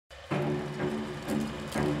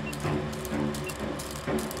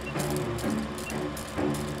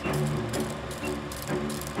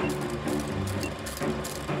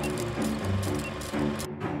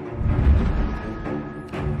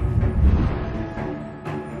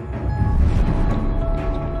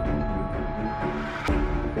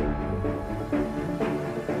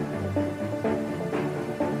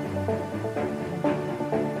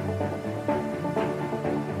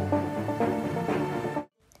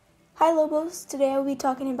Hi Lobos, today I will be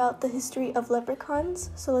talking about the history of leprechauns,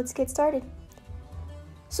 so let's get started.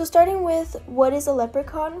 So starting with, what is a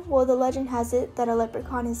leprechaun? Well, the legend has it that a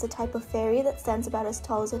leprechaun is a type of fairy that stands about as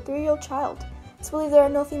tall as a 3-year-old child. It's believed there are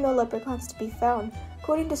no female leprechauns to be found.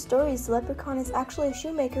 According to stories, the leprechaun is actually a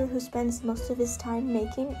shoemaker who spends most of his time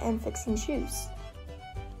making and fixing shoes.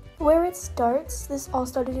 Where it starts, this all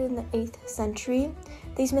started in the 8th century.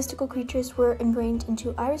 These mystical creatures were ingrained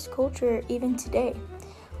into Irish culture even today.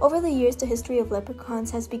 Over the years, the history of leprechauns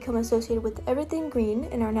has become associated with everything green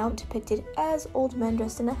and are now depicted as old men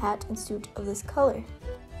dressed in a hat and suit of this color.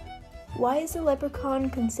 Why is a leprechaun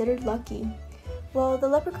considered lucky? Well, the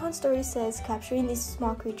leprechaun story says capturing these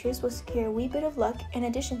small creatures will secure a wee bit of luck in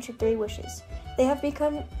addition to 3 wishes. They have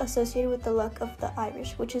become associated with the luck of the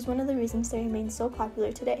Irish, which is one of the reasons they remain so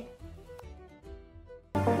popular today.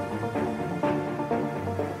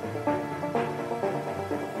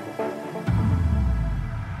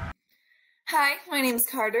 Hi, my name is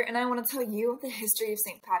Carter, and I want to tell you the history of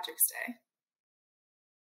St. Patrick's Day.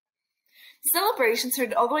 The celebration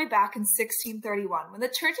started all the way back in 1631, when the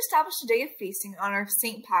church established a day of feasting in honor of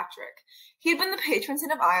St. Patrick. He had been the patron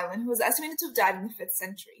saint of Ireland, who was estimated to have died in the 5th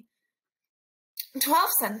century. In 12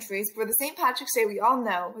 centuries, before the St. Patrick's Day we all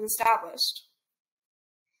know was established.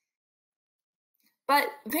 But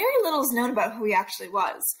very little is known about who he actually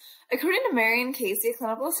was. According to Marion Casey, a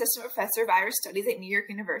clinical assistant professor of Irish Studies at New York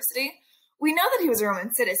University, we know that he was a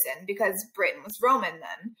Roman citizen because Britain was Roman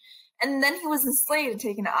then, and then he was enslaved and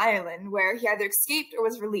taken to Ireland, where he either escaped or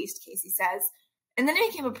was released, Casey says, and then he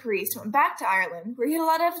became a priest and went back to Ireland, where he had a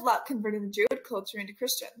lot of luck converting the Druid culture into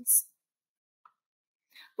Christians.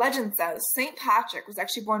 Legend says St. Patrick was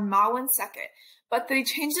actually born Mawen II, but that he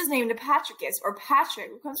changed his name to Patricus, or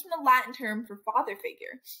Patrick, which comes from the Latin term for father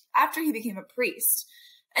figure, after he became a priest,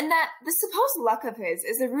 and that this supposed luck of his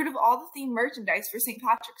is the root of all the themed merchandise for St.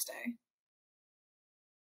 Patrick's Day.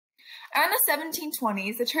 Around the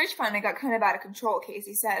 1720s, the church finally got kind of out of control,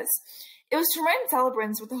 Casey says. It was to remind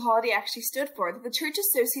celebrants what the holiday actually stood for that the church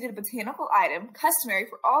associated a botanical item, customary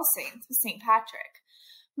for all saints, with St. Patrick,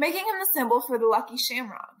 making him the symbol for the lucky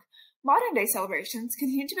shamrock. Modern-day celebrations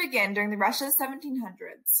continued to begin during the rush of the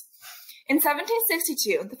 1700s. In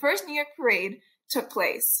 1762, the first New York parade took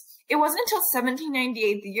place. It wasn't until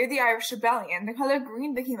 1798, the year of the Irish Rebellion, the color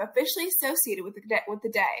green became officially associated with the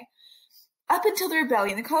day. Up until the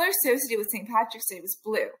rebellion, the color associated with St. Patrick's Day was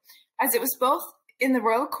blue, as it was both in the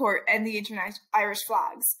royal court and the international Irish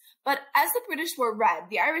flags. But as the British wore red,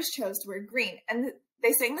 the Irish chose to wear green, and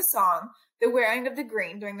they sang the song, "The Wearing of the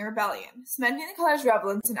Green," during the rebellion, cementing the color's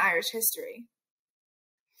relevance in Irish history.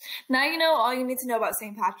 Now you know all you need to know about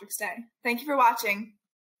St. Patrick's Day. Thank you for watching.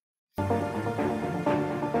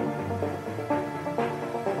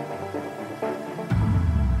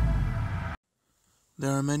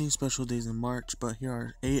 There are many special days in March, but here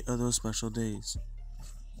are 8 of those special days.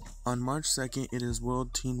 On March 2nd, it is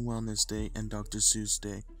World Teen Wellness Day and Dr. Seuss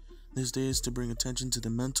Day. This day is to bring attention to the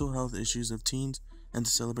mental health issues of teens and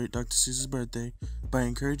to celebrate Dr. Seuss's birthday by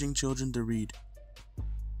encouraging children to read.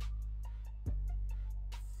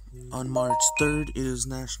 On March 3rd, it is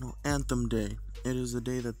National Anthem Day. It is the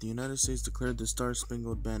day that the United States declared the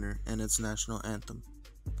Star-Spangled Banner and its national anthem.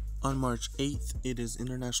 On March 8th, it is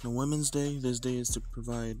International Women's Day. This day is to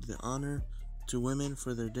provide the honor to women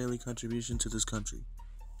for their daily contribution to this country.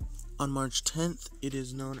 On March 10th, it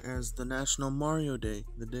is known as the National Mario Day.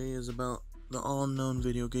 The day is about the all-known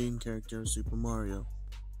video game character Super Mario.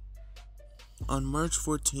 On March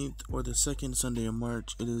 14th, or the second Sunday of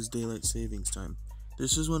March, it is Daylight Savings Time.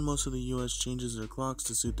 This is when most of the U.S. changes their clocks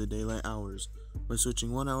to suit the daylight hours, by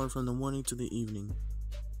switching 1 hour from the morning to the evening.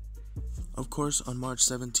 Of course, on March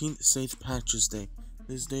 17th, St. Patrick's Day.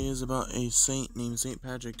 This day is about a saint named St.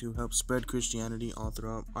 Patrick who helped spread Christianity all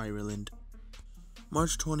throughout Ireland.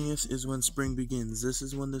 March 20th is when spring begins. This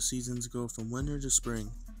is when the seasons go from winter to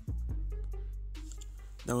spring.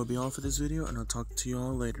 That will be all for this video, and I'll talk to you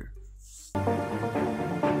all later.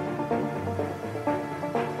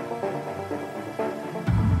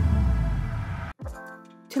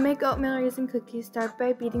 To make oatmeal raisin cookies, start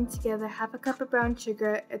by beating together half a cup of brown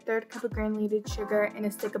sugar, a third cup of granulated sugar, and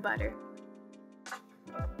a stick of butter.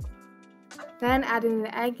 Then add in an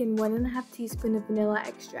egg and 1½ teaspoon of vanilla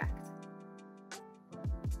extract.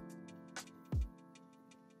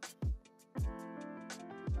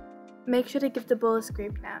 Make sure to give the bowl a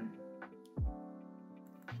scrape down.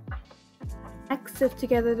 Next, sift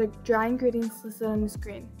together the dry ingredients listed on the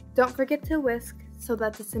screen. Don't forget to whisk so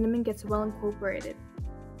that the cinnamon gets well incorporated.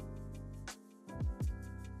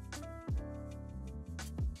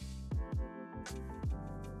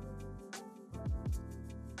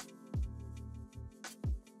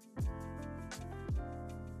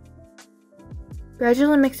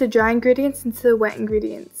 Gradually mix the dry ingredients into the wet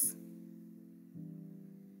ingredients.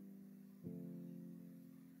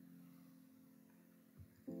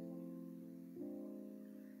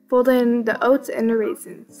 Fold in the oats and the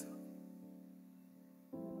raisins.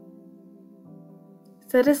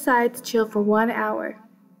 Set aside to chill for 1 hour.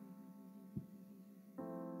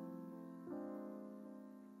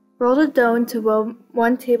 Roll the dough into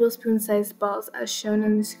 1 tablespoon sized balls as shown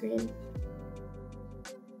on the screen.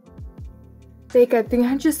 Bake at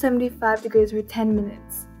 375 degrees for 10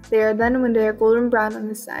 minutes. They are done when they are golden brown on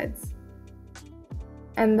the sides.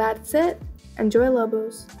 And that's it. Enjoy,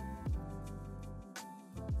 Lobos!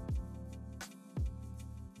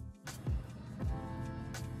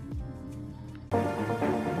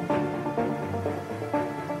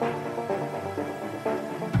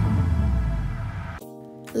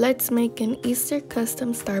 Let's make an Easter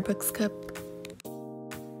custom Starbucks cup.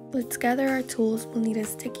 Let's gather our tools. We'll need a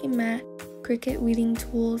sticky mat, Cricut weeding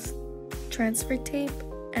tools, transfer tape,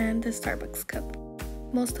 and the Starbucks cup.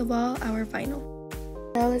 Most of all, our vinyl.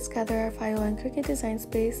 Now let's gather our vinyl and Cricut design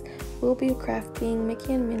space. We'll be crafting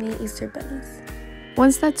Mickey and Minnie Easter bunnies.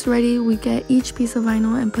 Once that's ready, we get each piece of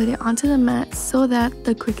vinyl and put it onto the mat so that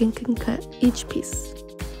the Cricut can cut each piece.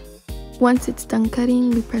 Once it's done cutting,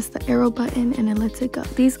 we press the arrow button and it lets it go.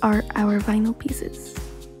 These are our vinyl pieces.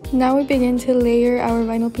 Now we begin to layer our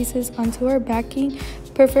vinyl pieces onto our backing.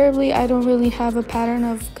 Preferably, I don't really have a pattern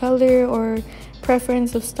of color or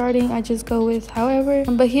preference of starting. I just go with however.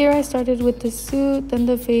 But here I started with the suit, then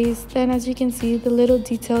the face, then as you can see, the little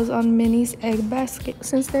details on Minnie's egg basket.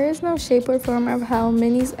 Since there is no shape or form of how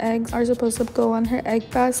Minnie's eggs are supposed to go on her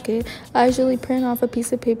egg basket, I usually print off a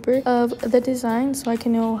piece of paper of the design so I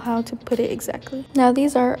can know how to put it exactly. Now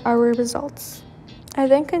these are our results. I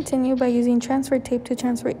then continue by using transfer tape to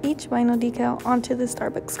transfer each vinyl decal onto the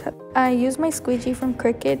Starbucks cup. I use my squeegee from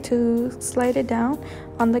Cricut to slide it down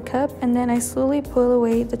on the cup, and then I slowly pull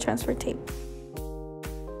away the transfer tape.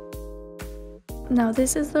 Now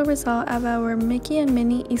this is the result of our Mickey and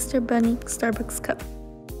Minnie Easter Bunny Starbucks cup.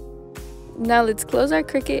 Now let's close our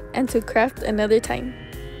Cricut and to craft another time.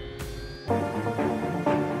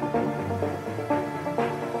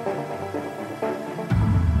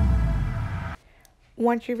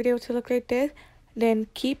 Want your video to look like this? Then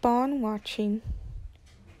keep on watching.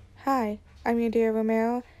 Hi, I'm Yadira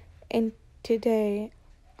Romero, and today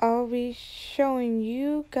I'll be showing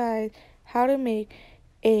you guys how to make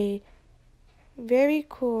a very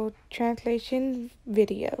cool translation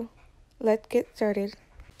video. Let's get started.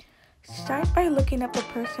 Start by looking up the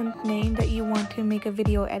person's name that you want to make a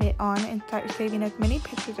video edit on and start saving as many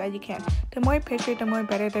pictures as you can. The more pictures, the more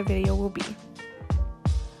better the video will be.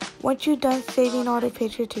 Once you're done saving all the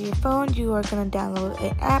pictures to your phone, you are going to download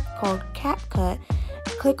an app called CapCut.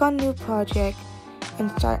 Click on New Project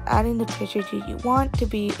and start adding the pictures you want to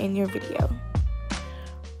be in your video.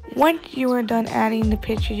 Once you are done adding the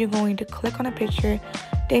picture, you're going to click on a picture,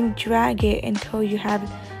 then drag it until you have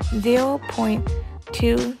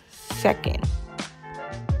 0.2 seconds.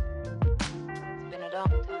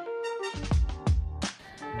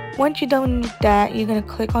 Once you're done with that, you're going to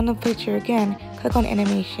click on the picture again, click on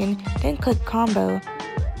animation, then click combo,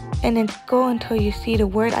 and then go until you see the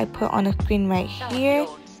word I put on the screen right here.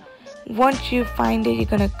 Once you find it, you're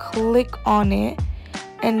going to click on it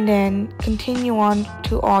and then continue on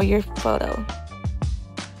to all your photos.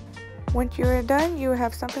 Once you are done, you will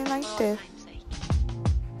have something like this.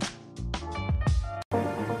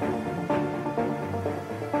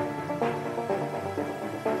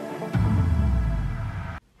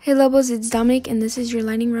 Hey Lobos, it's Dominic and this is your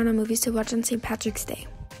lightning round of movies to watch on St. Patrick's Day.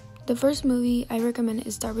 The first movie I recommend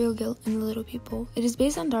is Darby O'Gill and the Little People. It is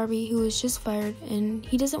based on Darby, who was just fired, and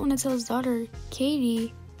he doesn't want to tell his daughter,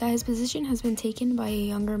 Katie, that his position has been taken by a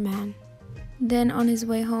younger man. Then on his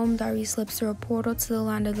way home, Darby slips through a portal to the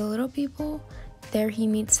land of the Little People. There he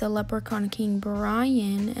meets the leprechaun king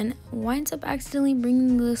Brian and winds up accidentally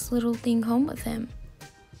bringing this little thing home with him.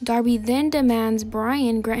 Darby then demands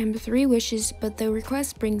Brian grant him 3 wishes, but the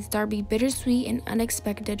request brings Darby bittersweet and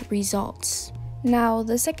unexpected results. Now,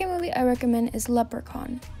 the second movie I recommend is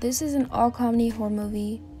Leprechaun. This is an all-comedy horror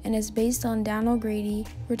movie and is based on Dan O'Grady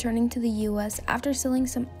returning to the US after stealing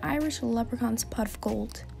some Irish leprechaun's pot of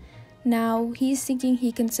gold. Now, he's thinking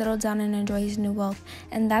he can settle down and enjoy his new wealth,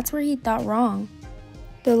 and that's where he thought wrong.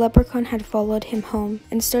 The leprechaun had followed him home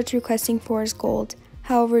and starts requesting for his gold.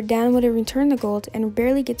 However, Dan wouldn't return the gold and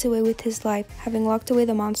barely gets away with his life, having locked away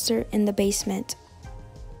the monster in the basement.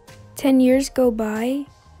 10 years go by.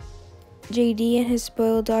 JD and his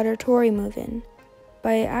spoiled daughter Tori move in.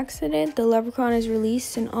 By accident, the leprechaun is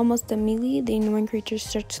released and almost immediately the annoying creature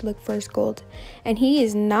starts to look for his gold. And he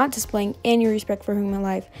is not displaying any respect for human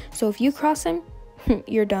life, so if you cross him,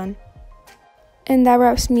 you're done. And that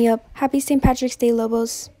wraps me up. Happy St. Patrick's Day,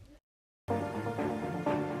 Lobos.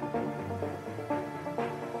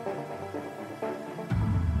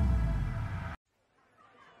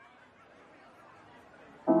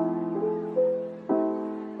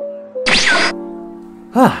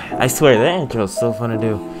 I swear, that intro is so fun to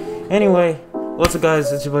do. Anyway, what's up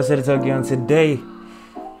guys, it's your boy Cedric Tokyo, and today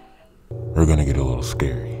we're gonna get a little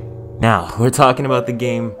scary. Now, we're talking about the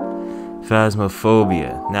game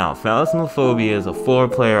Phasmophobia. Now, Phasmophobia is a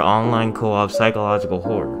 4-player online co-op psychological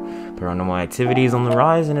horror. Paranormal activity is on the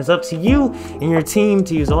rise, and it's up to you and your team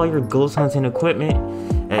to use all your ghost hunting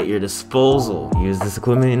equipment at your disposal. Use this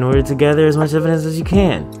equipment in order to gather as much evidence as you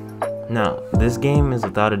can. Now, this game is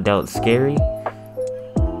without a doubt scary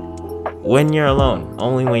when you're alone,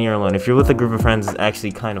 only when you're alone. If you're with a group of friends, it's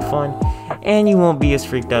actually kind of fun, and you won't be as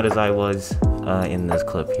freaked out as I was in this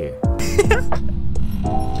clip here.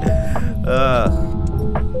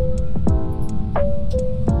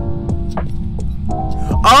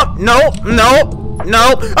 Oh, no.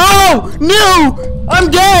 Oh, no!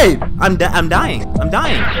 I'm dead! I'm dying.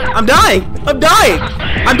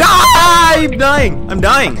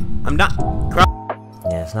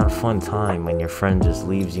 Yeah, it's not a fun time when your friend just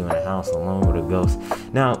leaves you in a house alone with a ghost.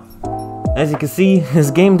 Now, as you can see,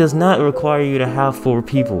 this game does not require you to have 4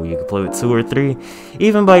 people. You can play with 2 or 3,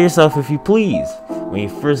 even by yourself if you please. When you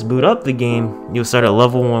first boot up the game, you'll start at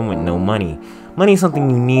level 1 with no money. Money is something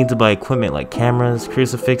you need to buy equipment like cameras,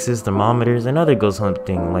 crucifixes, thermometers, and other ghost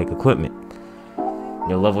hunting like equipment.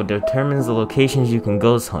 Your level determines the locations you can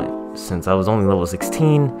ghost hunt. Since I was only level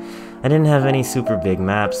 16, I didn't have any super big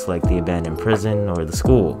maps like the abandoned prison or the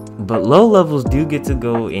school. But low levels do get to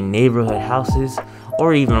go in neighborhood houses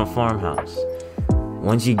or even a farmhouse.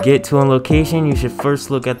 Once you get to a location, you should first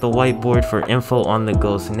look at the whiteboard for info on the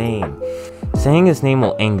ghost's name. Saying its name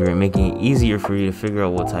will anger it, making it easier for you to figure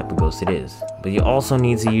out what type of ghost it is. But you also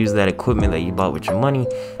need to use that equipment that you bought with your money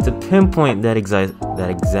to pinpoint that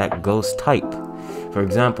exact ghost type. For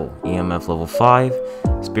example, EMF level 5,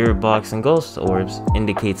 spirit box and ghost orbs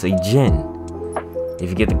indicates a jinn. If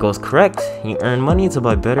you get the ghost correct, you earn money to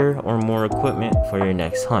buy better or more equipment for your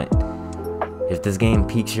next hunt. If this game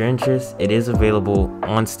piques your interest, it is available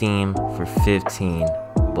on Steam for $15.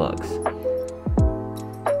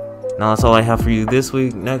 Now that's all I have for you this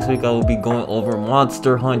week. Next week I will be going over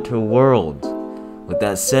Monster Hunter World. With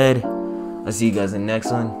that said, I'll see you guys in the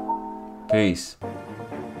next one. Peace.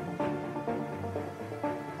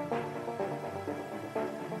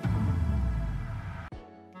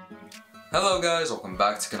 Hello guys, welcome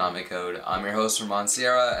back to Konami Code. I'm your host Ramon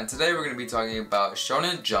Sierra, and today we're going to be talking about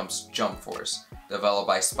Shonen Jump's Jump Force, developed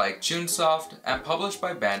by Spike Chunsoft and published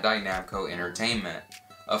by Bandai Namco Entertainment.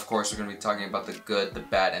 Of course, we're going to be talking about the good, the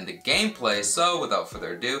bad, and the gameplay, so without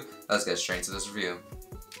further ado, let's get straight into this review.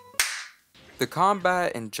 The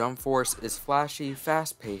combat in Jump Force is flashy,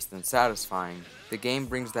 fast-paced, and satisfying. The game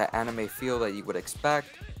brings that anime feel that you would expect.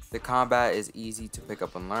 The combat is easy to pick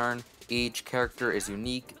up and learn. Each character is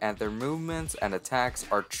unique, and their movements and attacks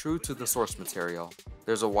are true to the source material.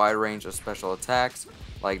 There's a wide range of special attacks,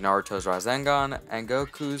 like Naruto's Rasengan and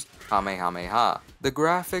Goku's Kamehameha. The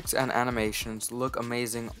graphics and animations look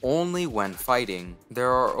amazing only when fighting.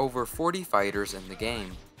 There are over 40 fighters in the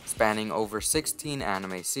game, spanning over 16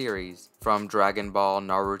 anime series, from Dragon Ball,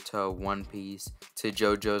 Naruto, One Piece, to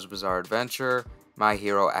JoJo's Bizarre Adventure, My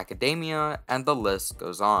Hero Academia, and the list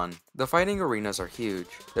goes on. The fighting arenas are huge.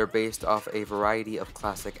 They're based off a variety of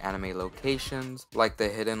classic anime locations, like the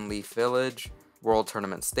Hidden Leaf Village, World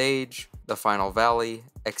Tournament Stage, the Final Valley,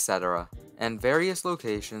 etc., and various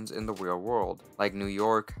locations in the real world, like New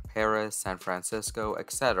York, Paris, San Francisco,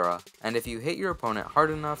 etc. And if you hit your opponent hard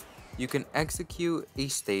enough, you can execute a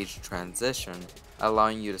staged transition,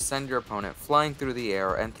 allowing you to send your opponent flying through the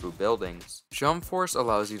air and through buildings. Jump Force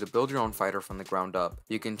allows you to build your own fighter from the ground up.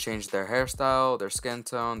 You can change their hairstyle, their skin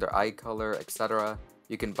tone, their eye color, etc.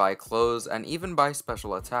 You can buy clothes and even buy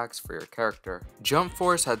special attacks for your character. Jump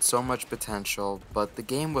Force had so much potential, but the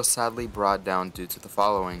game was sadly brought down due to the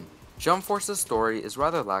following. Jump Force's story is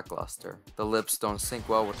rather lackluster. The lips don't sync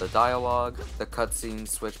well with the dialogue, the cutscenes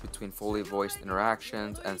switch between fully voiced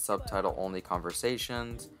interactions and subtitle-only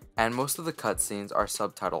conversations, and most of the cutscenes are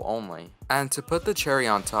subtitle only. And to put the cherry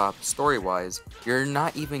on top, story-wise, you're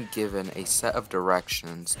not even given a set of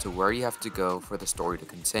directions to where you have to go for the story to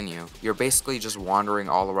continue. You're basically just wandering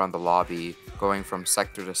all around the lobby, going from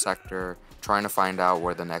sector to sector, trying to find out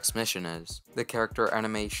where the next mission is. The character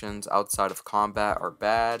animations outside of combat are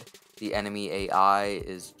bad, The enemy AI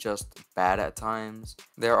is just bad at times.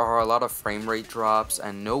 There are a lot of frame rate drops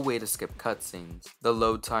and no way to skip cutscenes. The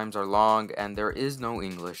load times are long and there is no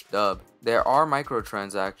English dub. There are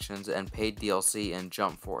microtransactions and paid DLC in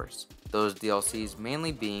Jump Force. Those DLCs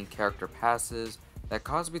mainly being character passes that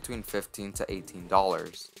cost between $15 to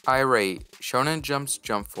 $18. I rate Shonen Jump's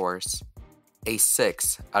Jump Force a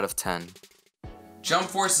 6 out of 10. Jump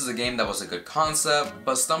Force is a game that was a good concept,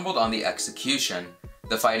 but stumbled on the execution.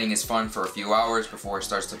 The fighting is fun for a few hours before it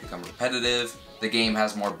starts to become repetitive. The game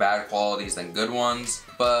has more bad qualities than good ones,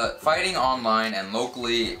 but fighting online and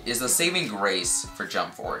locally is the saving grace for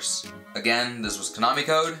Jump Force. Again, this was Konami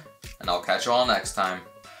Code, and I'll catch you all next time.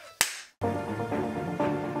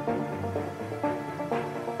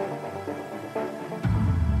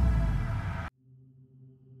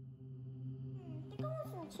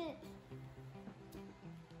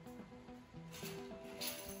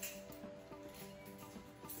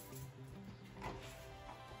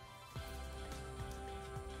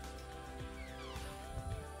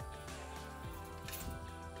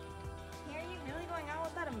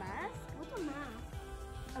 Without a mask? What's a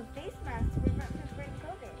mask? A face mask to prevent from spreading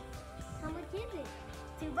COVID. How much is it?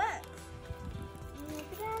 $2. Look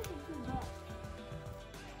at that, $2.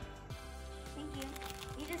 Thank you.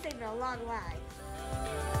 You just saved a long life.